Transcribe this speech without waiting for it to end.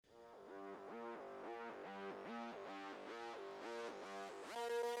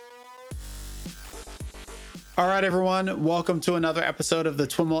All right, everyone. Welcome to another episode of the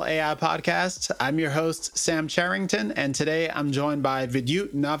TWIML AI podcast. I'm your host, Sam Charrington, and today I'm joined by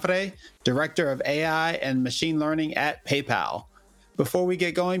Vidyut Navre, Director of AI and Machine Learning at PayPal. Before we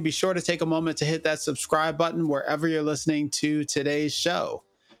get going, be sure to take a moment to hit that subscribe button wherever you're listening to today's show.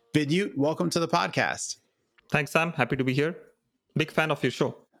 Vidyut, welcome to the podcast. Thanks, Sam. Happy to be here. Big fan of your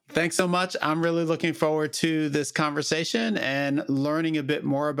show. Thanks so much. I'm really looking forward to this conversation and learning a bit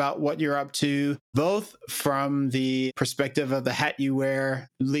more about what you're up to, both from the perspective of the hat you wear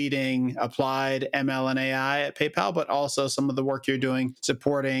leading applied ML and AI at PayPal, but also some of the work you're doing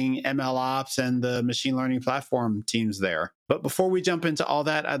supporting ML Ops and the machine learning platform teams there. But before we jump into all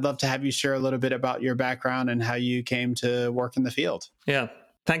that, I'd love to have you share a little bit about your background and how you came to work in the field. Yeah.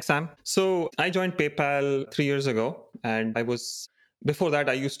 Thanks, Sam. So I joined PayPal 3 years ago, and before that,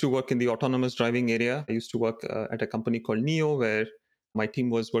 I used to work in the autonomous driving area. I used to work at a company called NIO, where my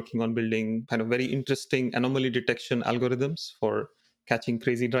team was working on building kind of very interesting anomaly detection algorithms for catching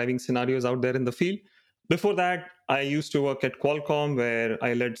crazy driving scenarios out there in the field. Before that, I used to work at Qualcomm, where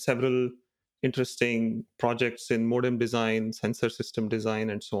I led several interesting projects in modem design, sensor system design,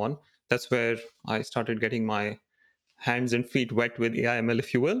 and so on. That's where I started getting my hands and feet wet with AI ML,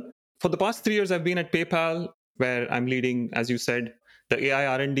 if you will. For the past 3 years, I've been at PayPal, where I'm leading, as you said, the AI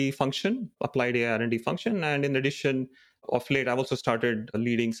R&D function, applied AI R&D function. And in addition, of late, I've also started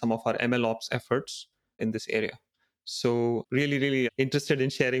leading some of our ML Ops efforts in this area. So really, really interested in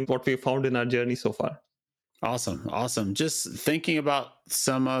sharing what we've found in our journey so far. Awesome. Just thinking about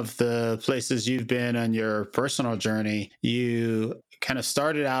some of the places you've been on your personal journey, you kind of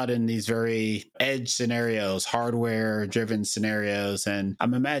started out in these very edge scenarios, hardware driven scenarios. And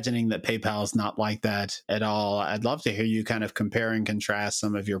I'm imagining that PayPal is not like that at all. I'd love to hear you kind of compare and contrast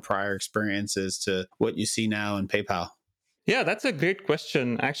some of your prior experiences to what you see now in PayPal. Yeah, that's a great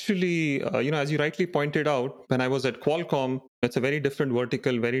question. Actually, as you rightly pointed out, when I was at Qualcomm, it's a very different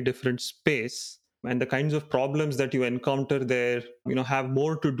vertical, very different space. And the kinds of problems that you encounter there, have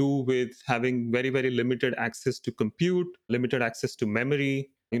more to do with having very, very limited access to compute, limited access to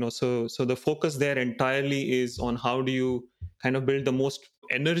memory. So the focus there entirely is on how do you kind of build the most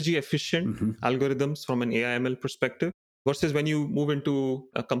energy efficient algorithms from an AI ML perspective, versus when you move into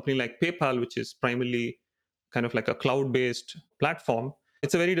a company like PayPal, which is primarily kind of like a cloud-based platform.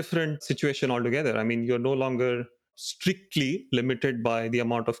 It's a very different situation altogether. I mean, you're no longer strictly limited by the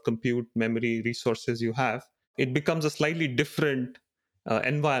amount of compute, memory, resources you have. It becomes a slightly different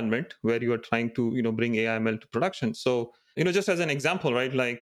environment where you are trying to, bring AI/ML to production. So, just as an example, right?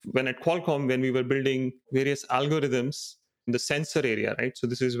 Like when at Qualcomm, when we were building various algorithms in the sensor area, right? So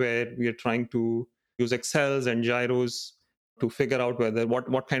this is where we are trying to use accels and gyros to figure out whether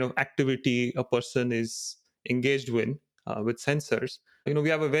what kind of activity a person is engaged with sensors. We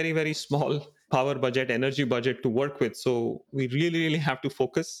have a very, very small power budget, energy budget to work with. So we really, really have to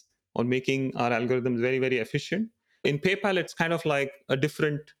focus on making our algorithms very, very efficient. In PayPal, it's kind of like a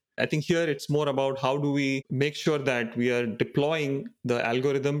different, I think here it's more about how do we make sure that we are deploying the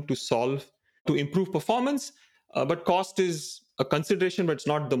algorithm to improve performance, but cost is a consideration, but it's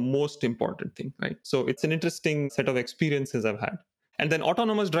not the most important thing, right? So it's an interesting set of experiences I've had. And then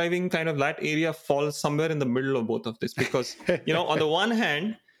autonomous driving, kind of that area falls somewhere in the middle of both of this, because on the one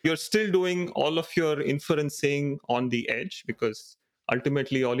hand, you're still doing all of your inferencing on the edge, because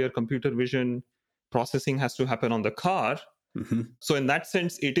ultimately all your computer vision processing has to happen on the car. So in that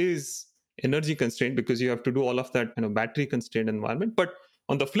sense, it is energy constrained because you have to do all of that battery constrained environment. But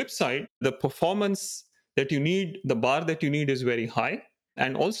on the flip side, the performance that you need, the bar that you need is very high.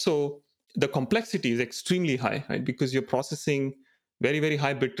 And also the complexity is extremely high, right? Because you're processing very, very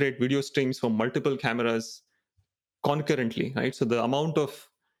high bitrate video streams from multiple cameras concurrently, right? So the amount of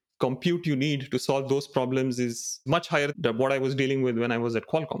compute you need to solve those problems is much higher than what I was dealing with when I was at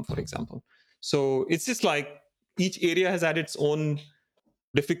Qualcomm, for example. So it's just like each area has had its own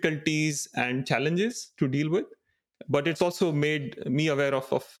difficulties and challenges to deal with, but it's also made me aware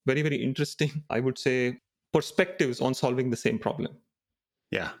of very, very interesting, I would say, perspectives on solving the same problem.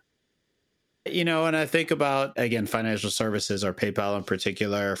 Yeah. And I think about, again, financial services or PayPal in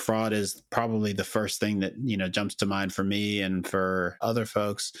particular, fraud is probably the first thing that, jumps to mind for me and for other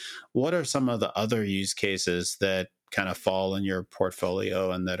folks. What are some of the other use cases that kind of fall in your portfolio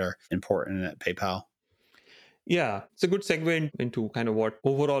and that are important at PayPal? Yeah, it's a good segue into kind of what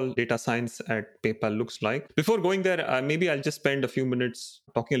overall data science at PayPal looks like. Before going there, maybe I'll just spend a few minutes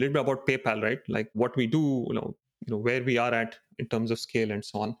talking a little bit about PayPal, right? Like what we do, where we are at in terms of scale and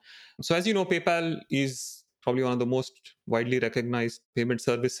so on. So as you know, PayPal is probably one of the most widely recognized payment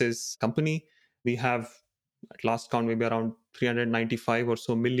services company. We have, at last count, maybe around 395 or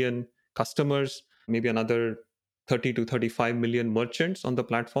so million customers, maybe another 30 to 35 million merchants on the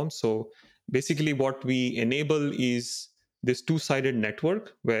platform. So basically what we enable is this two-sided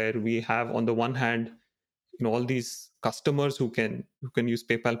network where we have, on the one hand, all these customers who can use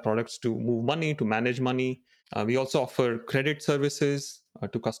PayPal products to move money, to manage money. We also offer credit services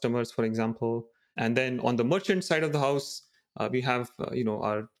to customers, for example. And then on the merchant side of the house, we have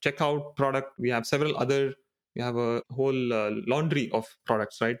our checkout product. We have several other. We have a whole laundry of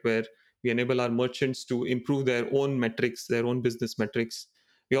products, right, where we enable our merchants to improve their own metrics, their own business metrics.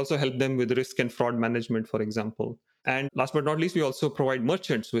 We also help them with risk and fraud management, for example. And last but not least, we also provide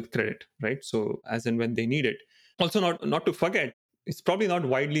merchants with credit, right? So as and when they need it. Also, not to forget, it's probably not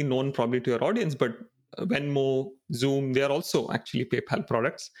widely known probably to your audience, but Venmo, Zoom, they are also actually PayPal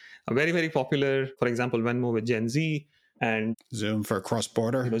products. Very, very popular. For example, Venmo with Gen Z, and Zoom for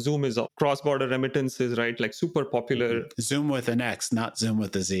cross-border. Zoom is cross-border remittances, right? Like super popular. Zoom with an X, not Zoom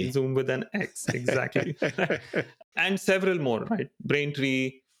with a Z. Zoom with an X, exactly. And several more, right?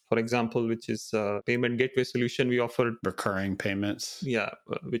 Braintree, for example, which is a payment gateway solution we offer. Recurring payments. Yeah,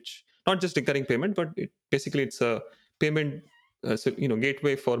 which not just recurring payment, but basically it's a payment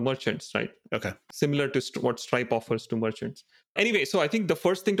gateway for merchants, right? Okay. Similar to what Stripe offers to merchants. Anyway, so I think the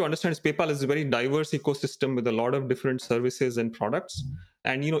first thing to understand is PayPal is a very diverse ecosystem with a lot of different services and products.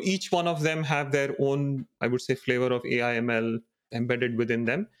 And each one of them have their own, I would say, flavor of AI ML embedded within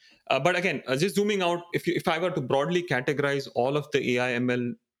them. But again, just zooming out, if I were to broadly categorize all of the AI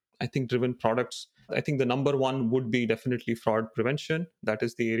ML, I think, driven products, I think the number one would be definitely fraud prevention. That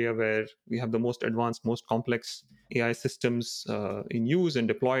is the area where we have the most advanced, most complex AI systems in use and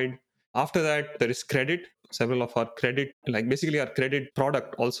deployed. After that, there is credit. Several of our credit, like basically our credit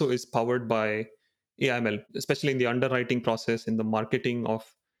product also is powered by AIML, especially in the underwriting process, in the marketing of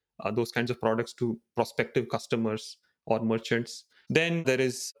those kinds of products to prospective customers or merchants. Then there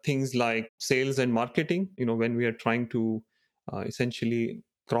is things like sales and marketing, when we are trying to essentially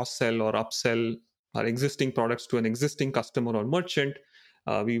cross-sell or upsell our existing products to an existing customer or merchant.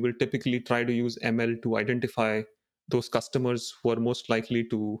 We will typically try to use ML to identify those customers who are most likely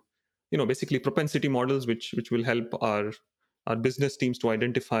to, basically propensity models, which will help our business teams to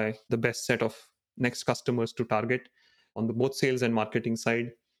identify the best set of next customers to target on the both sales and marketing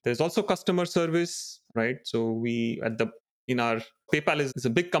side. There's also customer service, right? So in our PayPal is a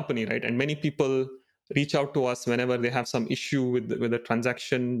big company, right? And many people reach out to us whenever they have some issue with a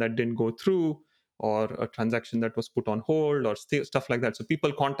transaction that didn't go through, or a transaction that was put on hold, or stuff like that. So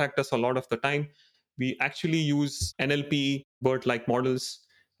people contact us a lot of the time. We actually use NLP, BERT-like models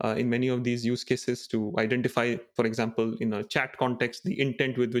in many of these use cases to identify, for example, in a chat context, the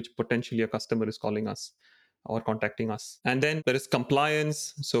intent with which potentially a customer is calling us or contacting us. And then there is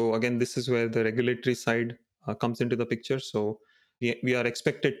compliance. So again, this is where the regulatory side comes into the picture. So we are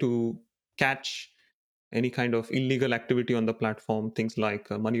expected to catch any kind of illegal activity on the platform, things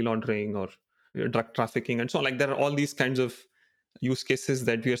like money laundering or drug trafficking and so on. Like there are all these kinds of use cases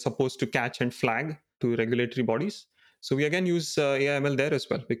that we are supposed to catch and flag to regulatory bodies. So we again use AIML there as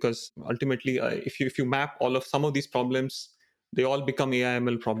well, because ultimately, if you map some of these problems, they all become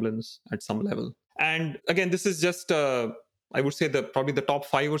AIML problems at some level. And again, this is just I would say probably the top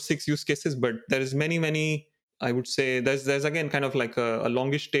 5 or 6 use cases, but there is many. I would say there's again kind of like a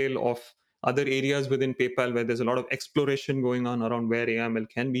longish tail of other areas within PayPal where there's a lot of exploration going on around where AIML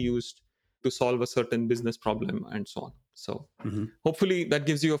can be used to solve a certain business problem and so on. So hopefully that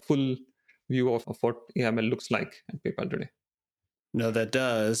gives you a full view of what AIML looks like at PayPal today. No, that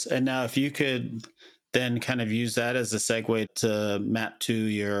does. And now if you could then kind of use that as a segue to map to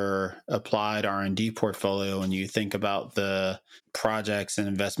your applied R&D portfolio, and you think about the projects and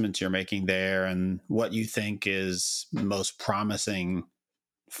investments you're making there and what you think is most promising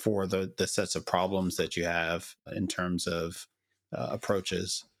for the sets of problems that you have in terms of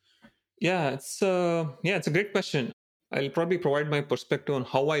approaches. Yeah, it's a great question. I'll probably provide my perspective on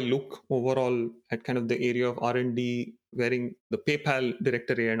how I look overall at kind of the area of R&D, wearing the PayPal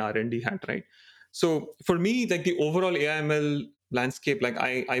director and R&D hat, right? So for me, like the overall AIML landscape, like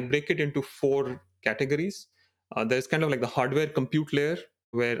I break it into 4 categories. There's kind of like the hardware compute layer,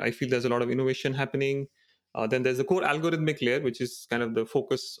 where I feel there's a lot of innovation happening. Then there's the core algorithmic layer, which is kind of the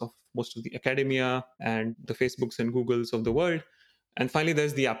focus of most of the academia and the Facebooks and Googles of the world. And finally,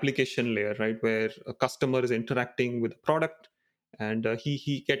 there's the application layer, right, where a customer is interacting with a product and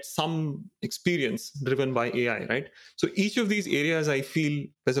he gets some experience driven by AI, right? So each of these areas, I feel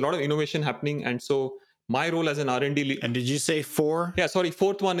there's a lot of innovation happening. And so My role as an R&D lead. And did you say 4? Yeah, sorry.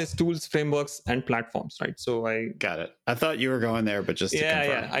 Fourth one is tools, frameworks, and platforms, right? So I got it. I thought you were going there, but just to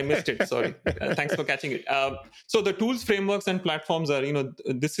confirm. I missed it. Sorry. Thanks for catching it. So the tools, frameworks, and platforms are,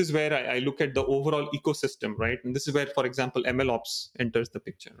 this is where I look at the overall ecosystem, right? And this is where, for example, MLOps enters the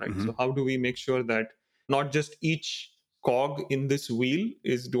picture, right? Mm-hmm. So how do we make sure that not just each cog in this wheel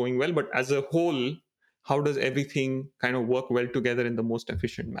is doing well, but as a whole, how does everything kind of work well together in the most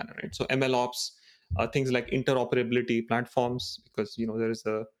efficient manner, right? So MLOps, things like interoperability platforms, because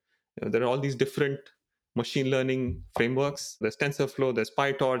there are all these different machine learning frameworks. There's TensorFlow, there's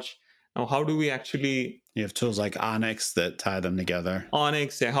PyTorch. Now, how do we actually... You have tools like Onyx that tie them together.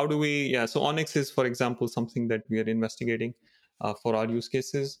 Onyx, yeah. How do we... Yeah, so Onyx is, for example, something that we are investigating for our use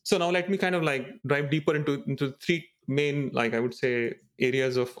cases. So now let me kind of like dive deeper into three main, like I would say,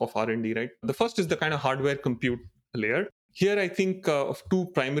 areas of R&D, right? The first is the kind of hardware compute layer. Here, I think of two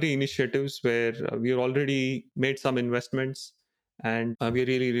primary initiatives where we have already made some investments, and we're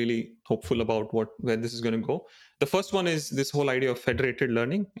really, really hopeful about where this is going to go. The first one is this whole idea of federated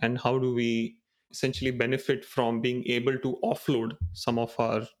learning, and how do we essentially benefit from being able to offload some of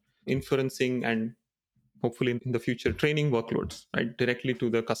our inferencing and hopefully in the future training workloads, right, directly to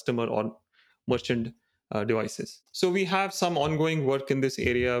the customer or merchant devices. So we have some ongoing work in this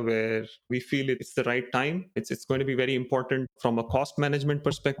area where we feel it's the right time. It's going to be very important from a cost management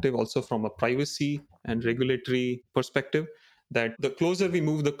perspective, also from a privacy and regulatory perspective, that the closer we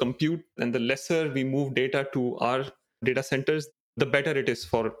move the compute and the lesser we move data to our data centers, the better it is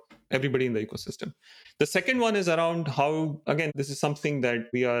for everybody in the ecosystem. The second one is around how, again, this is something that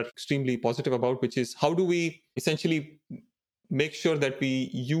we are extremely positive about, which is how do we essentially make sure that we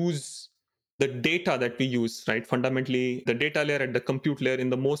use the data that we use, right? Fundamentally, the data layer and the compute layer in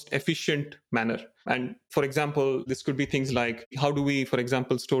the most efficient manner. And for example, this could be things like, how do we, for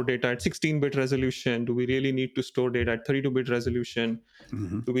example, store data at 16-bit resolution? Do we really need to store data at 32-bit resolution?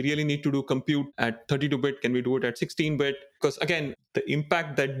 Mm-hmm. Do we really need to do compute at 32-bit? Can we do it at 16-bit? Because again, the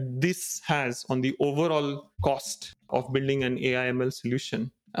impact that this has on the overall cost of building an AI ML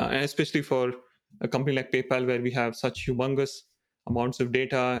solution, and especially for a company like PayPal, where we have such humongous amounts of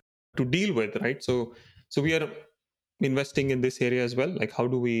data to deal with, right? So we are investing in this area as well. Like, how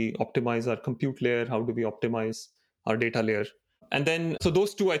do we optimize our compute layer? How do we optimize our data layer? And then, so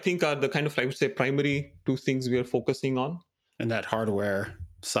those two, I think, are the kind of, I would say, primary two things we are focusing on. And that hardware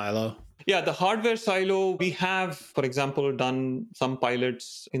silo? Yeah, the hardware silo, we have, for example, done some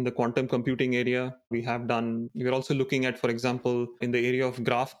pilots in the quantum computing area. We're also looking at, for example, in the area of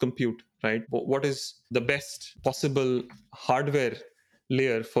graph compute, right? What is the best possible hardware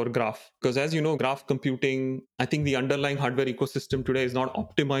layer for graph? Because as you know, graph computing, I think the underlying hardware ecosystem today is not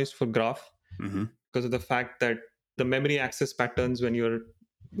optimized for graph, because of the fact that the memory access patterns when you're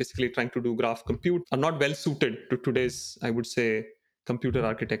basically trying to do graph compute are not well suited to today's, I would say, computer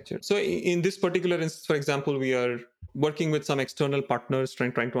architecture. So in this particular instance, for example, we are working with some external partners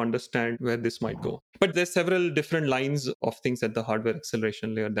trying to understand where this might go. But there's several different lines of things at the hardware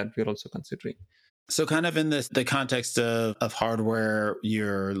acceleration layer that we're also considering. So kind of in the context of hardware,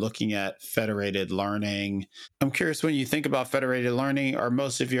 you're looking at federated learning. I'm curious, when you think about federated learning, are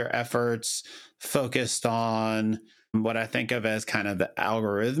most of your efforts focused on what I think of as kind of the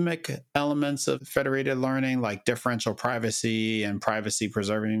algorithmic elements of federated learning, like differential privacy and privacy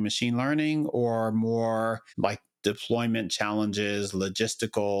preserving machine learning, or more like deployment challenges,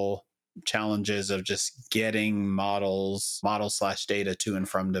 logistical challenges of just getting model/data to and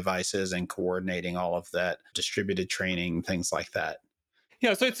from devices and coordinating all of that, distributed training, things like that?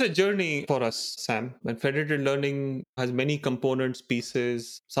 Yeah, so it's a journey for us, Sam. And federated learning has many components,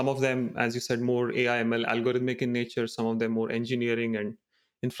 pieces. Some of them, as you said, more AI, ML, algorithmic in nature. Some of them more engineering and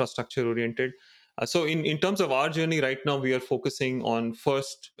infrastructure oriented. So in terms of our journey right now, we are focusing on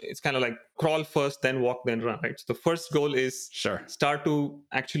first, it's kind of like crawl first, then walk, then run, right? So the first goal is start to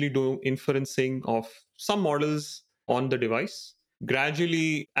actually do inferencing of some models on the device.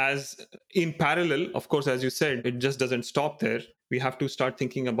 Gradually, as in parallel, of course, as you said, it just doesn't stop there. We have to start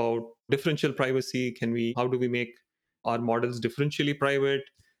thinking about differential privacy. How do we make our models differentially private?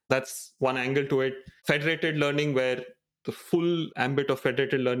 That's one angle to it. Federated learning, where the full ambit of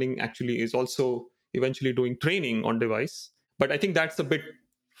federated learning actually is also eventually doing training on device. But I think that's a bit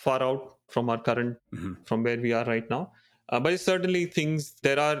far out from our current, from where we are right now. But it's certainly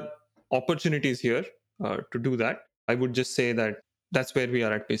there are opportunities here to do that. I would just say that that's where we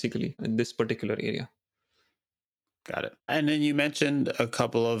are at basically in this particular area. Got it. And then you mentioned a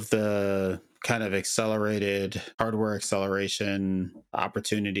couple of the kind of accelerated hardware acceleration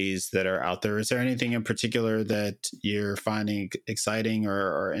opportunities that are out there. Is there anything in particular that you're finding exciting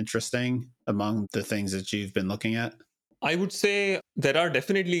or interesting among the things that you've been looking at? I would say there are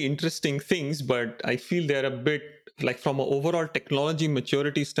definitely interesting things, but I feel they're a bit like from an overall technology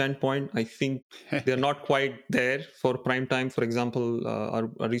maturity standpoint, I think they're not quite there for prime time. For example, our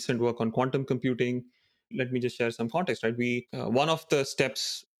recent work on quantum computing. Let me just share some context, right? We one of the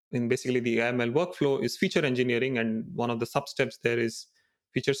steps in basically the AML workflow is feature engineering, and one of the sub steps there is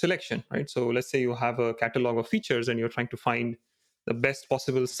feature selection, right? So let's say you have a catalog of features and you're trying to find the best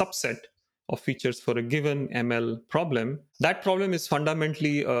possible subset of features for a given ML problem. That problem is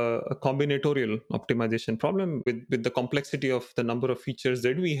fundamentally a combinatorial optimization problem with the complexity of the number of features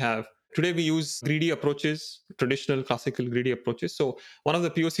that we have. Today, we use greedy approaches, traditional classical greedy approaches. So, one of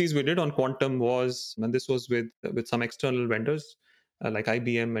the POCs we did on quantum was, and this was with some external vendors like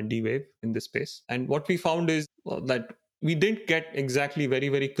IBM and D-Wave in this space. And what we found is that we didn't get exactly very,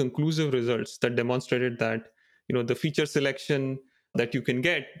 very conclusive results that demonstrated that the feature selection that you can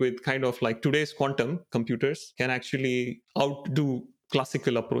get with kind of like today's quantum computers can actually outdo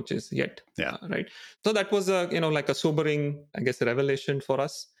classical approaches yet. Yeah. Right. So that was like a sobering, I guess, revelation for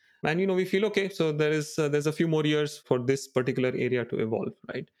us. And we feel okay. So there's a few more years for this particular area to evolve.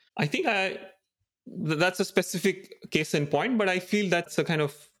 Right. I think that's a specific case in point, but I feel that's a kind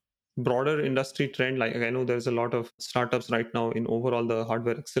of broader industry trend. Like I know there's a lot of startups right now in overall the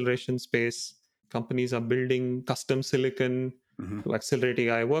hardware acceleration space. Companies are building custom silicon to accelerate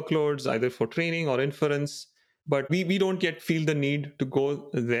AI workloads, either for training or inference. But we don't yet feel the need to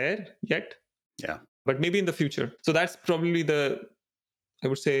go there yet. Yeah. But maybe in the future. So that's probably I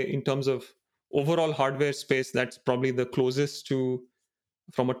would say, in terms of overall hardware space, that's probably the closest to,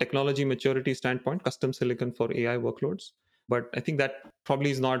 from a technology maturity standpoint, custom silicon for AI workloads. But I think that probably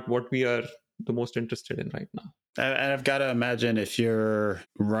is not what we are the most interested in right now. And I've got to imagine if you're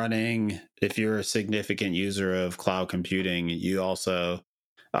a significant user of cloud computing, you also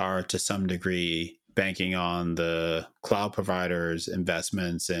are to some degree banking on the cloud providers'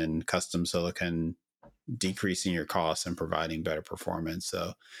 investments in custom silicon, decreasing your costs and providing better performance.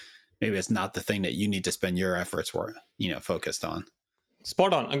 So maybe it's not the thing that you need to spend your efforts focused on.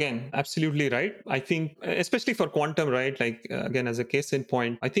 Spot on. Again, absolutely right. I think, especially for quantum, right? Like, again, as a case in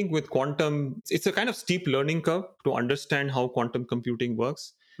point, I think with quantum, it's a kind of steep learning curve to understand how quantum computing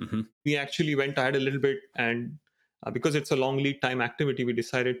works. Mm-hmm. We actually went ahead a little bit, and because it's a long lead time activity, we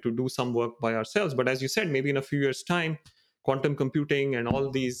decided to do some work by ourselves. But as you said, maybe in a few years' time, quantum computing and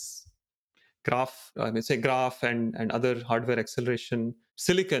all these graph and other hardware acceleration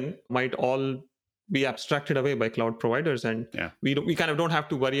silicon might all be abstracted away by cloud providers, and we kind of don't have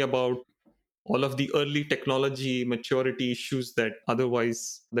to worry about all of the early technology maturity issues that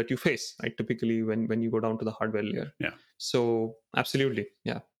you face, right? Typically when you go down to the hardware layer. Yeah. So absolutely.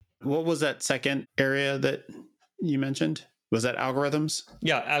 Yeah. What was that second area that you mentioned? Was that algorithms?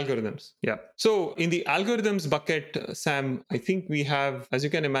 Yeah, algorithms. Yeah. So in the algorithms bucket, Sam, I think we have, as you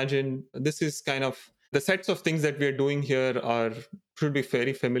can imagine, this is kind of the sets of things that we are doing here should be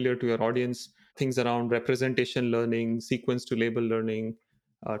very familiar to your audience. Things around representation learning, sequence to label learning,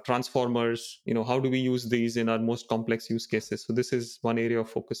 transformers. How do we use these in our most complex use cases? So this is one area of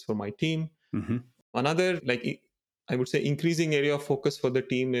focus for my team. Mm-hmm. Another, I would say, increasing area of focus for the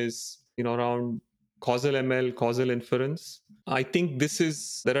team is around causal ML, causal inference. I think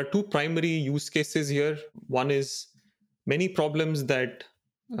there are two primary use cases here. One is many problems that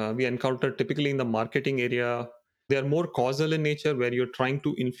we encounter typically in the marketing area. They are more causal in nature, where you're trying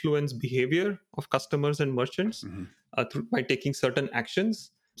to influence behavior of customers and merchants by taking certain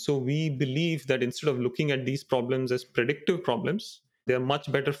actions. So we believe that instead of looking at these problems as predictive problems, they are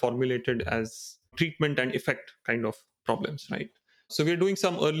much better formulated as treatment and effect kind of problems, right? So we're doing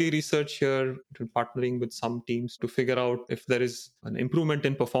some early research here, partnering with some teams to figure out if there is an improvement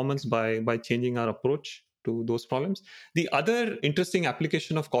in performance by changing our approach to those problems. The other interesting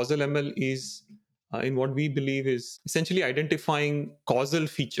application of causal ML is in what we believe is essentially identifying causal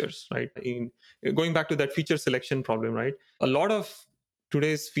features, right? In going back to that feature selection problem, right? A lot of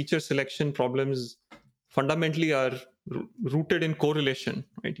today's feature selection problems fundamentally are rooted in correlation,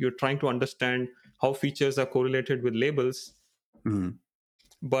 right? You're trying to understand how features are correlated with labels. Mm-hmm.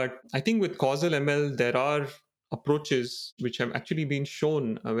 But I think with causal ML, there are approaches which have actually been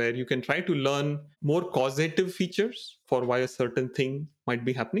shown where you can try to learn more causative features for why a certain thing might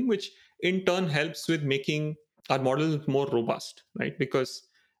be happening, which in turn helps with making our model more robust, right? Because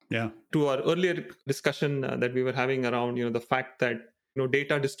to our earlier discussion that we were having around, the fact that,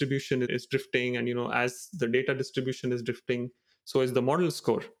 data distribution is drifting, and, as the data distribution is drifting, so is the model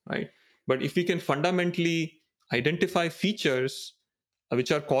score, right? But if we can fundamentally identify features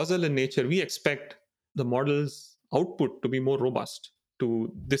which are causal in nature, we expect the model's output to be more robust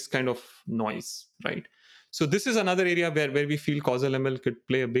to this kind of noise, right? So this is another area where we feel causal ML could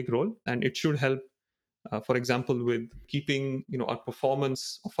play a big role, and it should help, for example, with keeping our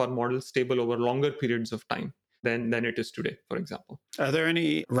performance of our model stable over longer periods of time than it is today, for example. Are there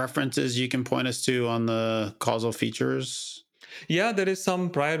any references you can point us to on the causal features? Yeah, there is some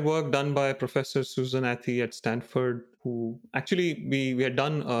prior work done by Professor Susan Athey at Stanford, who actually we had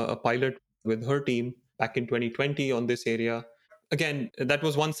done a pilot with her team back in 2020 on this area. Again, that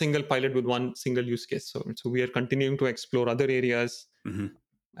was one single pilot with one single use case. So we are continuing to explore other areas and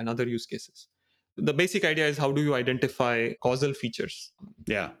other use cases. The basic idea is, how do you identify causal features?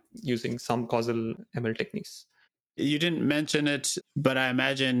 Yeah. Using some causal ML techniques. You didn't mention it, but I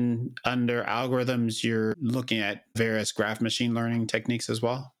imagine under algorithms, you're looking at various graph machine learning techniques as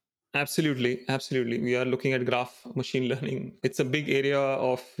well. Absolutely. We are looking at graph machine learning. It's a big area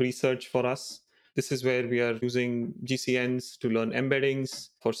of research for us. This is where we are using GCNs to learn embeddings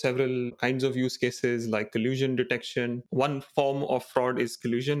for several kinds of use cases like collusion detection. One form of fraud is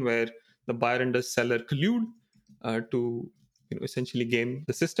collusion, where the buyer and the seller collude to essentially game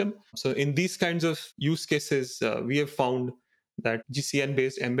the system. So in these kinds of use cases, we have found that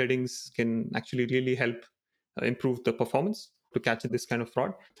GCN-based embeddings can actually really help improve the performance to catch this kind of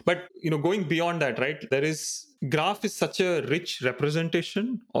fraud. But going beyond that, right, graph is such a rich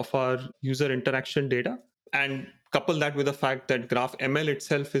representation of our user interaction data, and couple that with the fact that graph ML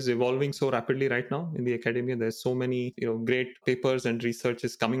itself is evolving so rapidly right now in the academia. There's so many great papers and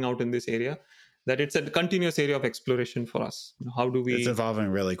researches coming out in this area that it's a continuous area of exploration for us. How do we? It's evolving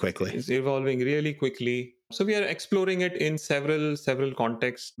really quickly. It's evolving really quickly. So we are exploring it in several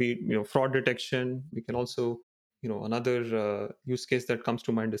contexts. Be it, fraud detection. We can also, another use case that comes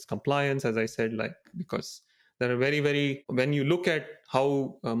to mind is compliance. As I said, because there are very when you look at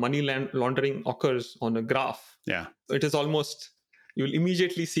how money laundering occurs on a graph, it is almost, you'll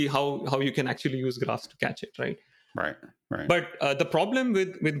immediately see how you can actually use graphs to catch it, right? Right. But the problem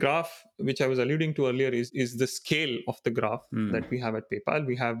with graph, which I was alluding to earlier, is the scale of the graph that we have at PayPal.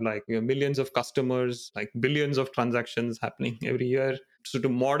 We have millions of customers, billions of transactions happening every year. So to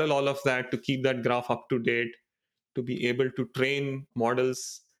model all of that, to keep that graph up to date, to be able to train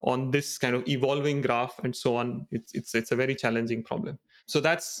models on this kind of evolving graph and so on, it's a very challenging problem. So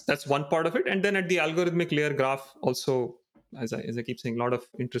that's one part of it. And then at the algorithmic layer, graph also, as I keep saying, a lot of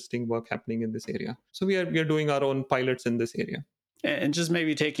interesting work happening in this area. So we are doing our own pilots in this area. And just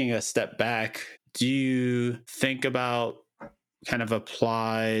maybe taking a step back, do you think about kind of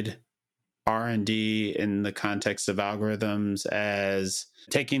applied R&D in the context of algorithms as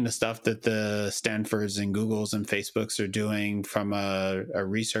taking the stuff that the Stanfords and Googles and Facebooks are doing from a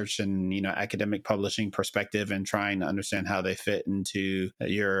research and academic publishing perspective and trying to understand how they fit into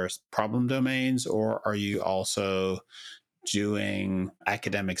your problem domains? Or are you also doing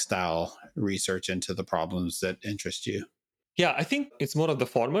academic style research into the problems that interest you? Yeah, I think it's more of the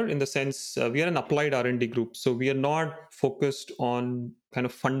former, in the sense we are an applied R&D group. So we are not focused on kind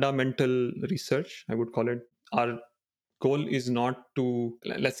of fundamental research, I would call it. Our goal is not to,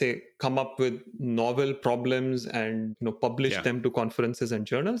 let's say, come up with novel problems and publish them to conferences and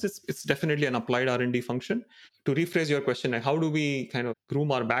journals. It's definitely an applied R&D function. To rephrase your question, how do we kind of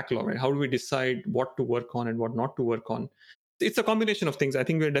groom our backlog? Right? How do we decide what to work on and what not to work on? It's a combination of things. I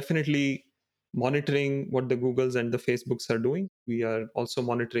think we're definitely monitoring what the Googles and the Facebooks are doing. We are also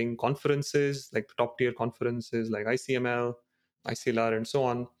monitoring conferences, like the top tier conferences like ICML, ICLR, and so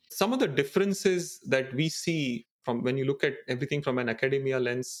on. Some of the differences that we see from when you look at everything from an academia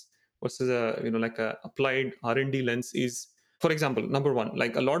lens versus a applied R&D lens is, for example, number one,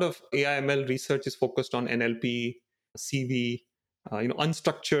 like a lot of AI/ML research is focused on NLP, CV,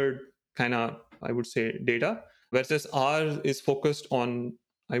 unstructured kind of, I would say, data, versus ours is focused on,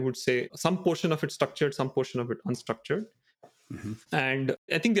 I would say, some portion of it structured, some portion of it unstructured. And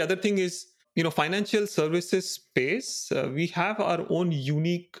I think the other thing is, financial services space, we have our own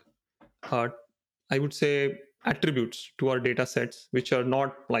unique, I would say, attributes to our data sets, which are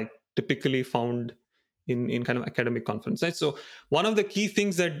not typically found in kind of academic conferences. Right? So one of the key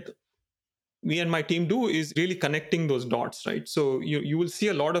things that me and my team do is really connecting those dots, right? So you will see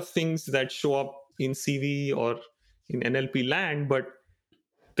a lot of things that show up in CV or in NLP land, but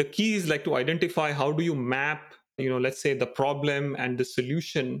the key is to identify how do you map, let's say, the problem and the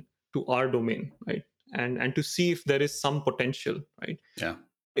solution to our domain, right? And to see if there is some potential, right? Yeah.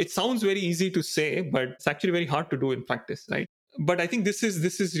 It sounds very easy to say, but it's actually very hard to do in practice, right? But I think this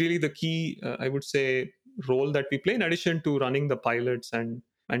is really the key, I would say, role that we play, in addition to running the pilots and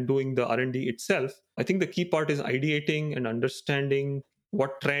and doing the R&D itself. I think the key part is ideating and understanding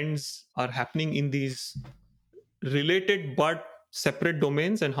what trends are happening in these related but separate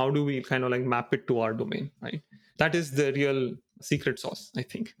domains, and how do we kind of like map it to our domain, right? That is the real secret sauce, I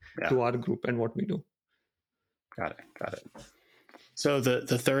think, Yeah. to our group and what we do. Got it. So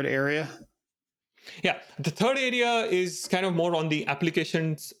the third area? Yeah, the third area is kind of more on the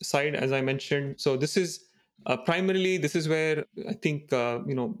applications side, as I mentioned. So this is primarily, this is where I think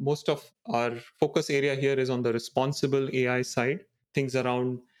most of our focus area here is on the responsible AI side, things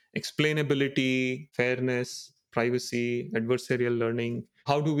around explainability, fairness, privacy, adversarial learning.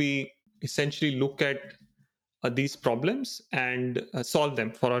 How do we essentially look at these problems and solve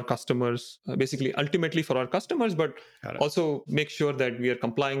them for our customers, basically ultimately for our customers, but also make sure that we are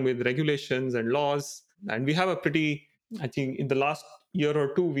complying with regulations and laws. And we have a pretty, I think in the last year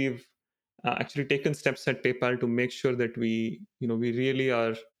or two, we've actually taken steps at PayPal to make sure that we really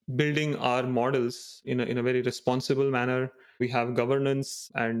are building our models in a very responsible manner. We have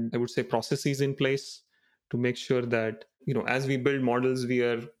governance and I would say processes in place to make sure that as we build models, we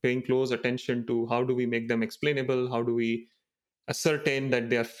are paying close attention to how do we make them explainable, how do we ascertain that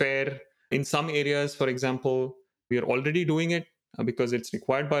they are fair. In some areas, for example, we are already doing it because it's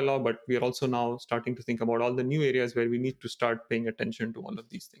required by law, but we are also now starting to think about all the new areas where we need to start paying attention to all of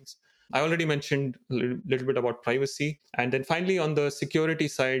these things. I already mentioned a little bit about privacy. And then finally, on the security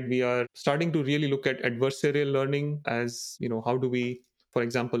side, we are starting to really look at adversarial learning as, how do we, for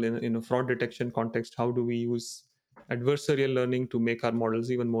example, in a fraud detection context, how do we use adversarial learning to make our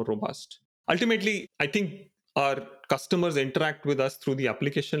models even more robust? Ultimately, I think our customers interact with us through the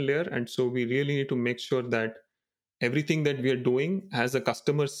application layer. And so we really need to make sure that everything that we are doing, as a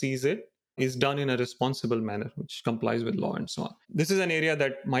customer sees it, is done in a responsible manner, which complies with law and so on. This is an area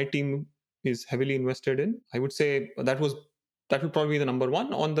that my team is heavily invested in. I would say that will probably be the number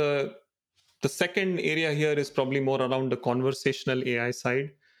one. On the second area here is probably more around the conversational AI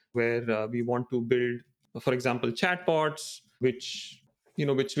side, where we want to build, for example, chatbots, which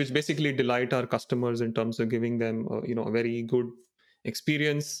basically delight our customers in terms of giving them a very good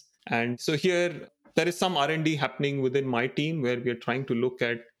experience. And so here there is some R&D happening within my team where we are trying to look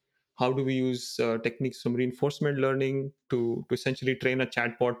at how do we use techniques from reinforcement learning to essentially train a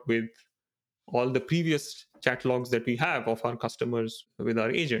chatbot with all the previous chat logs that we have of our customers with our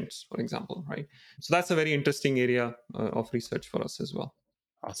agents, for example, right? So that's a very interesting area of research for us as well.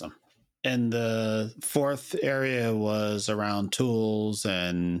 Awesome. And the fourth area was around tools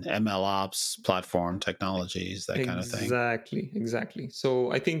and MLOps, platform technologies, that kind of thing. Exactly.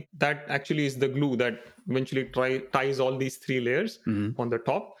 So I think that actually is the glue that eventually ties all these three layers on the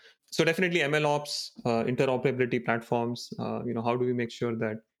top. So definitely MLOps, interoperability platforms, how do we make sure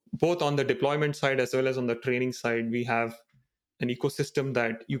that both on the deployment side as well as on the training side, we have an ecosystem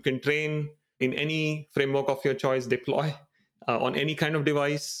that you can train in any framework of your choice, deploy on any kind of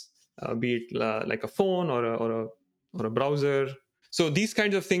device, be it like a phone or a browser. So these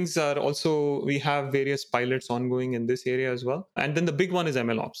kinds of things are also, we have various pilots ongoing in this area as well. And then the big one is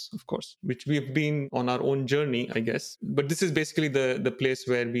MLOps, of course, which we've been on our own journey, I guess. But this is basically the place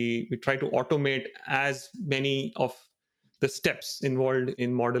where we try to automate as many of the steps involved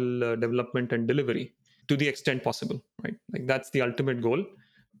in model development and delivery to the extent possible, right? Like that's the ultimate goal.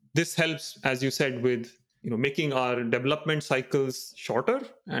 This helps, as you said, with making our development cycles shorter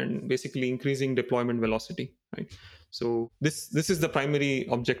and basically increasing deployment velocity, right? So this is the primary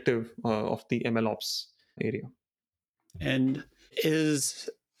objective of the MLOps area. And is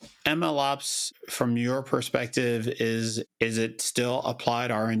MLOps, from your perspective, is it still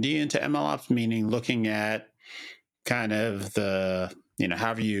applied R&D into MLOps, meaning looking at kind of the,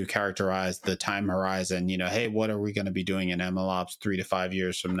 however you characterize the time horizon, hey, what are we going to be doing in MLOps 3 to 5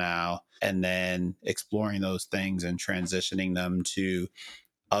 years from now? And then exploring those things and transitioning them to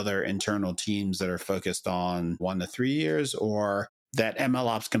other internal teams that are focused on 1 to 3 years, or that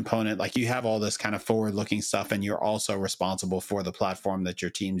MLOps component, like you have all this kind of forward-looking stuff and you're also responsible for the platform that your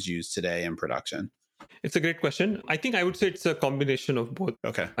teams use today in production? It's a great question. I think I would say it's a combination of both.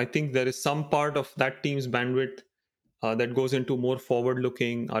 Okay. I think there is some part of that team's bandwidth that goes into more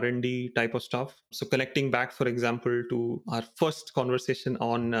forward-looking R&D type of stuff. So connecting back, for example, to our first conversation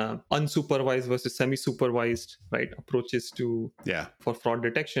on unsupervised versus semi-supervised, right, approaches for fraud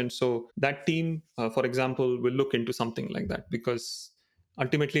detection. So that team, for example, will look into something like that, because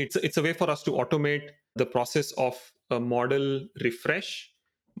ultimately it's a way for us to automate the process of a model refresh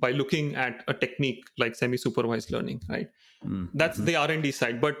by looking at a technique like semi-supervised learning, right? Mm-hmm. That's the R&D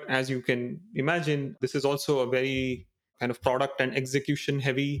side. But as you can imagine, this is also a very kind of product and execution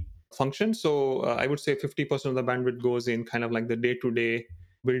heavy function. So I would say 50% of the bandwidth goes in kind of like the day-to-day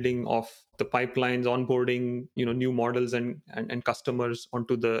building of the pipelines, onboarding, new models and customers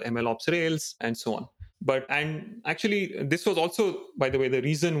onto the MLOps rails and so on. And actually, this was also, by the way, the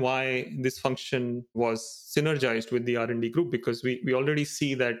reason why this function was synergized with the R&D group, because we already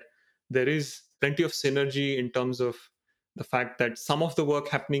see that there is plenty of synergy in terms of the fact that some of the work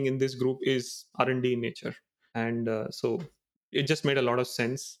happening in this group is R&D in nature. And so it just made a lot of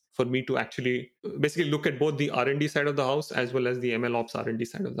sense for me to actually basically look at both the R&D side of the house as well as the MLOps R&D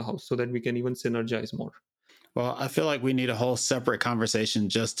side of the house, so that we can even synergize more. Well, I feel like we need a whole separate conversation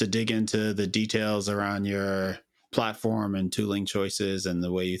just to dig into the details around your platform and tooling choices and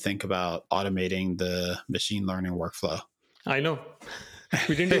the way you think about automating the machine learning workflow. I know.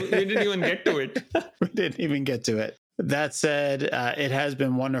 We didn't even get to it. We didn't even get to it. That said, it has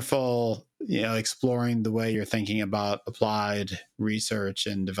been wonderful, exploring the way you're thinking about applied research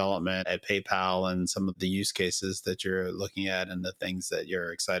and development at PayPal and some of the use cases that you're looking at and the things that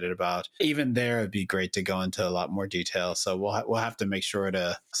you're excited about. Even there, it'd be great to go into a lot more detail. So we'll have to make sure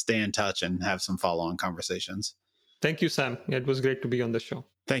to stay in touch and have some follow-on conversations. Thank you, Sam. It was great to be on the show.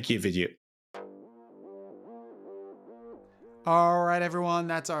 Thank you, Vidyut. All right, everyone,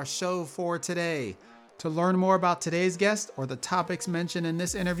 that's our show for today. To learn more about today's guest or the topics mentioned in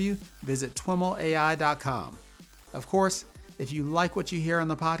this interview, visit TWIMLai.com. Of course, if you like what you hear on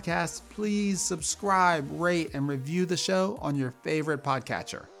the podcast, please subscribe, rate, and review the show on your favorite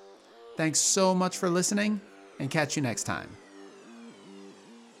podcatcher. Thanks so much for listening, and catch you next time.